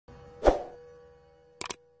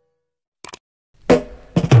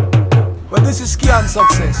this is Sinclair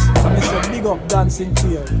success. I'm Mr. Big Up Dan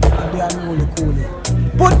Sinclair and they are only coolie.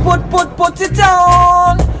 Put it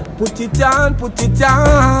on. Put it on, put it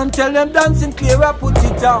on. Tell them Dan Sinclair put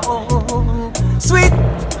it on. Sweet.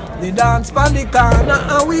 The dance pan the corner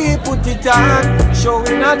and we put it on.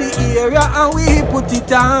 Showing at the area and we put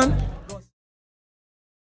it on.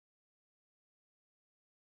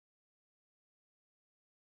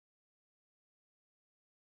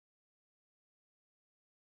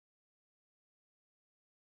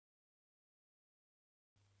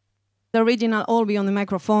 The original ALLB on the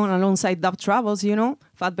microphone alongside Dub Travels, you know,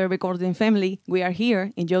 Fatbear Recording family. We are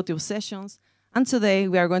here in YouTube sessions, and today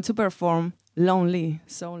we are going to perform Lonely,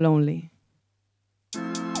 So Lonely.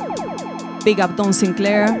 Big up Don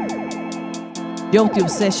Sinclair, YouTube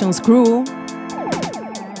sessions crew.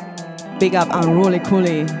 Big up Unruly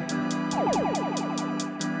Coolie.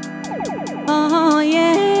 Oh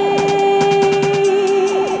yeah.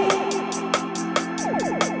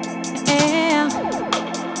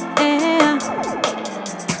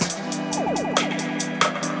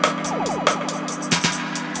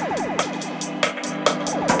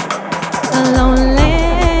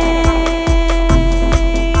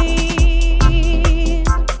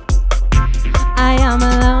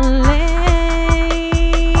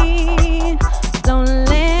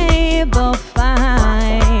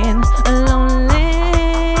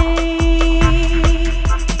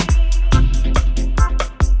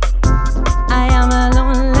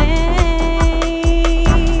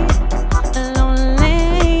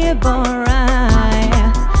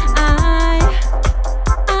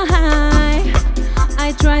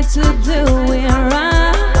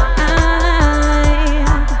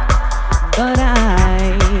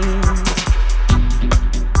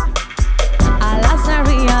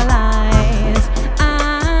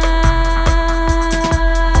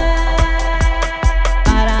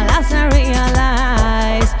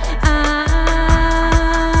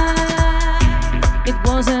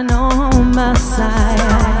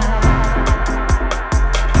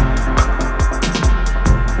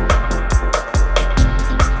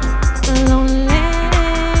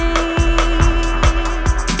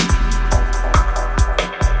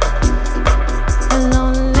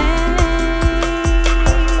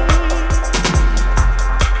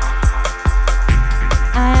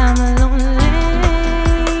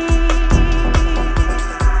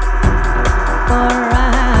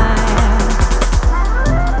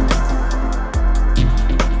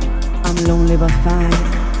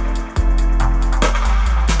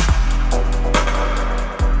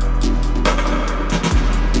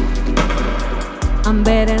 I'm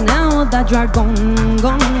better now that you're gone,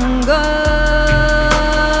 gone, gone.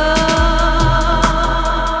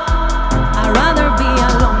 I'd rather be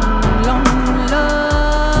alone, alone, alone.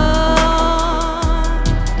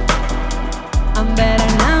 I'm better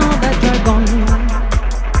now that you're gone.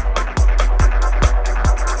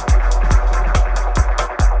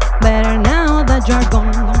 Better now that you're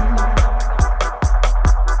gone.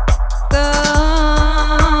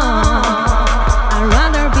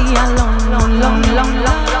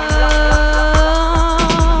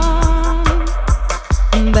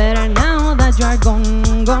 Better now that you're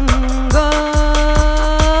gone, gone, gone.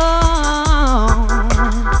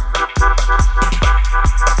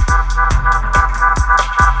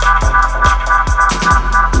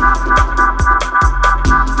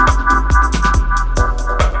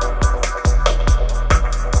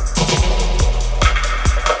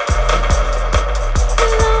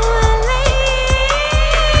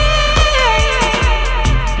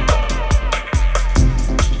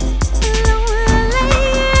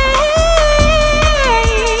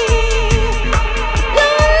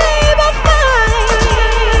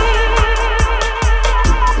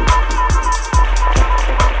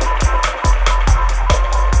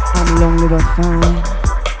 Lonely but fine.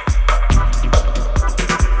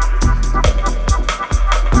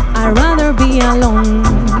 I'd rather be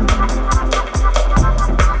alone.